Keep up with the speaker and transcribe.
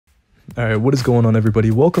Alright, what is going on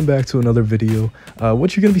everybody? Welcome back to another video.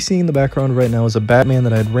 What you're going to be seeing in the background right now is a Batman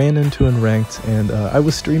that I had ran into in Ranked, and I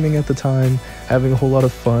was streaming at the time, having a whole lot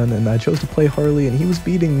of fun, and I chose to play Harley, and he was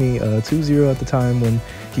beating me 2-0 at the time when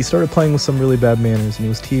he started playing with some really bad manners, and he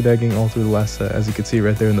was teabagging all through the last set, as you can see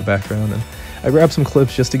right there in the background. And I grabbed some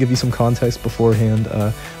clips just to give you some context beforehand,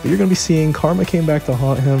 but you're going to be seeing Karma came back to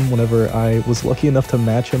haunt him whenever I was lucky enough to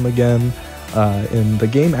match him again. In the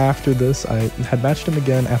game after this, I had matched him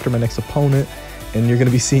again after my next opponent, and you're going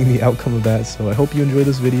to be seeing the outcome of that. So I hope you enjoy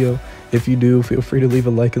this video. If you do, feel free to leave a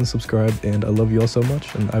like and subscribe, and I love you all so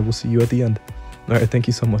much, and I will see you at the end. Alright, thank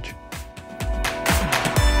you so much.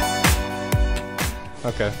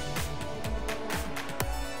 Okay.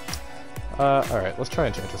 Alright, let's try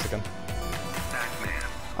Enchantress again.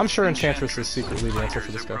 I'm sure Enchantress is secretly the answer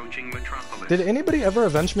for this guy. Did anybody ever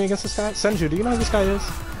avenge me against this guy? Senju, do you know who this guy is?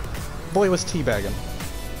 Boy was teabagging.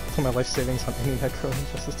 Put my life savings on any necro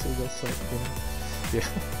injustice to go, so yeah.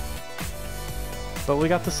 But we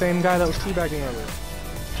got the same guy that was teabagging earlier.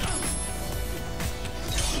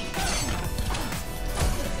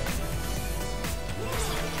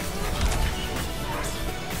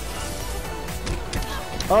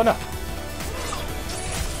 Oh no!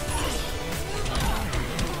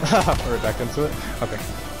 We're back into it? Okay.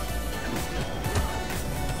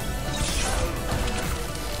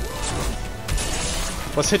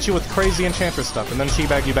 Let's hit you with crazy Enchantress stuff and then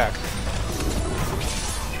teabag you back.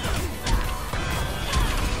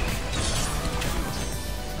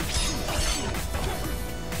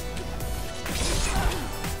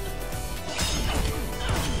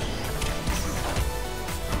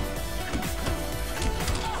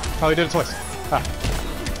 Oh, he did it twice.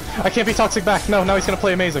 Ah. I can't be toxic back. No, now he's gonna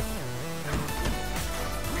play amazing.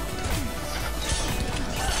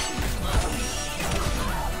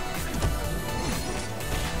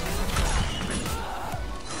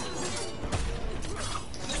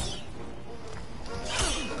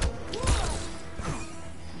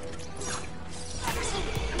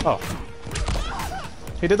 Oh.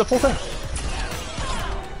 He did the full thing.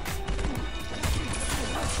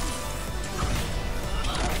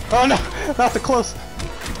 Oh no! Not the close!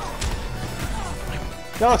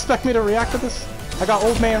 Y'all expect me to react to this? I got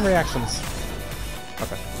old man reactions.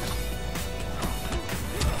 Okay.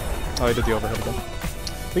 Oh, he did the overhead again.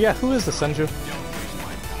 But yeah, who is the Senju?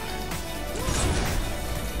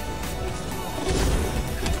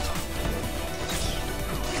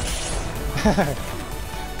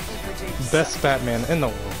 Best Batman in the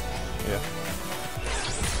world. Yeah.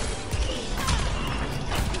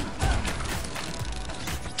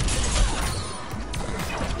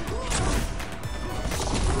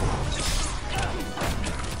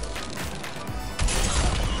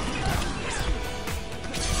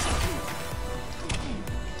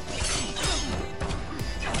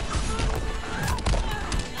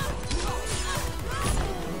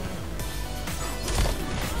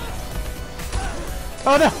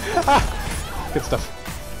 Oh no! Ah! Good stuff.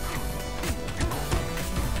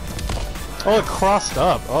 Oh, it crossed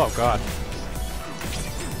up. Oh god.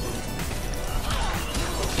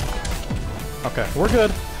 Okay, we're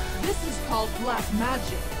good. This is called black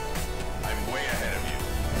magic. I'm way ahead of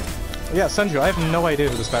you. Yeah, Senju, I have no idea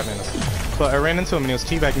who this Batman is. But I ran into him and he was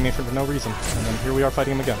teabagging me for no reason. And then here we are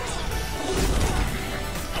fighting him again.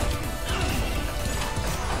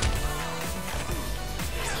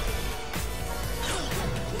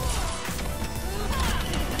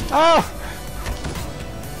 Oh!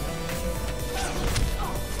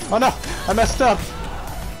 Oh no! I messed up!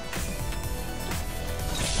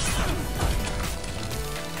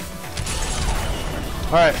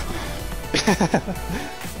 Alright.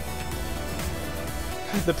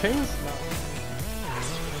 The ping's not...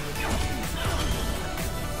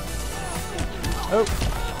 Oh!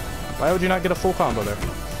 Why would you not get a full combo there?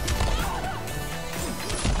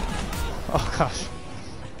 Oh gosh.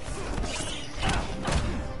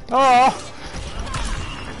 Oh,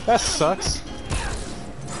 that sucks.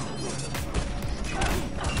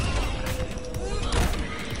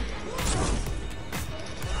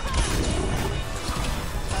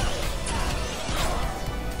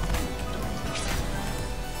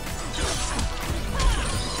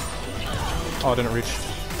 Oh, it didn't reach.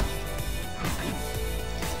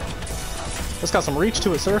 It's got some reach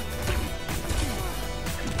to it, sir.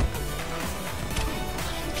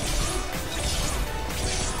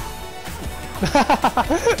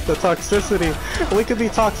 The toxicity. We could be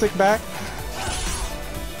toxic back.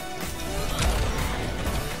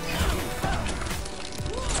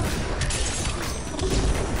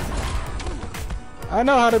 I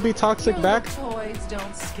know how to be toxic back. Toys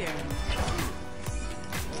don't scare me.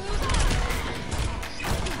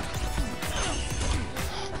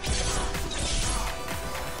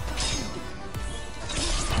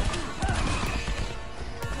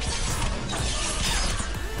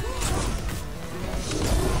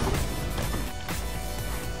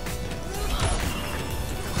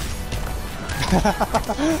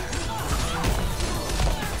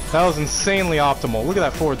 That was insanely optimal. Look at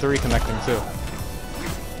that forward 3 connecting too.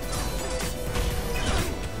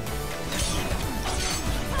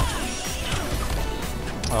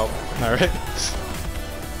 Oh, alright.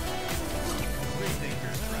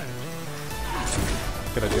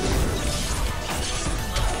 Good idea.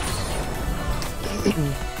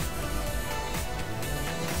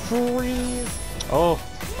 Freeze! Oh,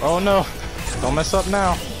 oh no. Don't mess up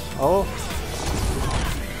now. Oh.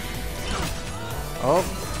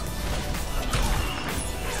 Oh.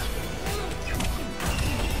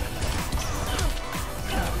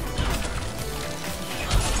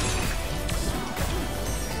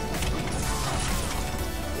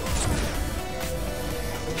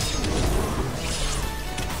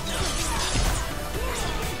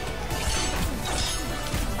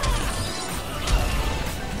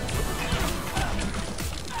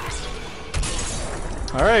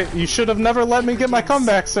 Alright, you should have never let me get my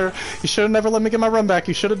comeback, sir. You should have never let me get my run back.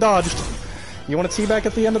 You should have dodged. You want to teabag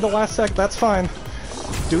at the end of the last sec? That's fine.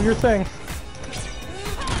 Do your thing.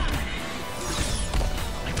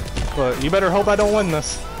 But you better hope I don't win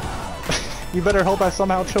this. You better hope I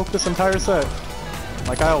somehow choke this entire set.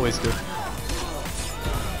 Like I always do.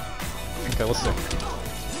 Okay, let's see.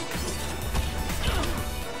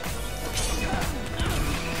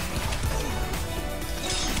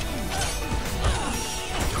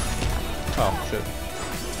 Oh, shit.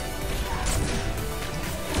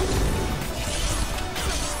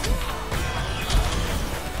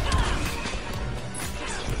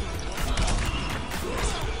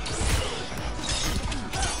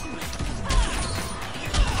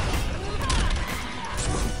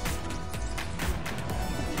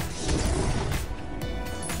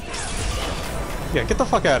 Yeah, get the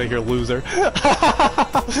fuck out of here, loser.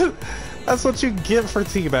 That's what you get for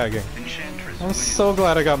teabagging. I'm so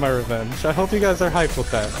glad I got my revenge. I hope you guys are hyped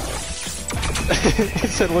with that. He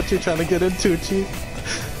said, what you trying to get into, Chief?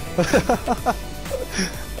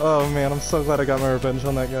 Oh man, I'm so glad I got my revenge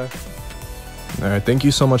on that guy. Alright, thank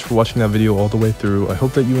you so much for watching that video all the way through. I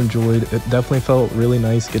hope that you enjoyed. It definitely felt really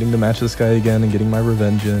nice getting to match this guy again and getting my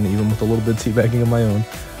revenge in, even with a little bit of teabagging of my own.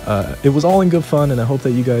 It was all in good fun, and I hope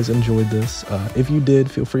that you guys enjoyed this. If you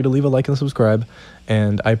did, feel free to leave a like and subscribe,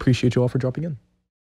 and I appreciate you all for dropping in.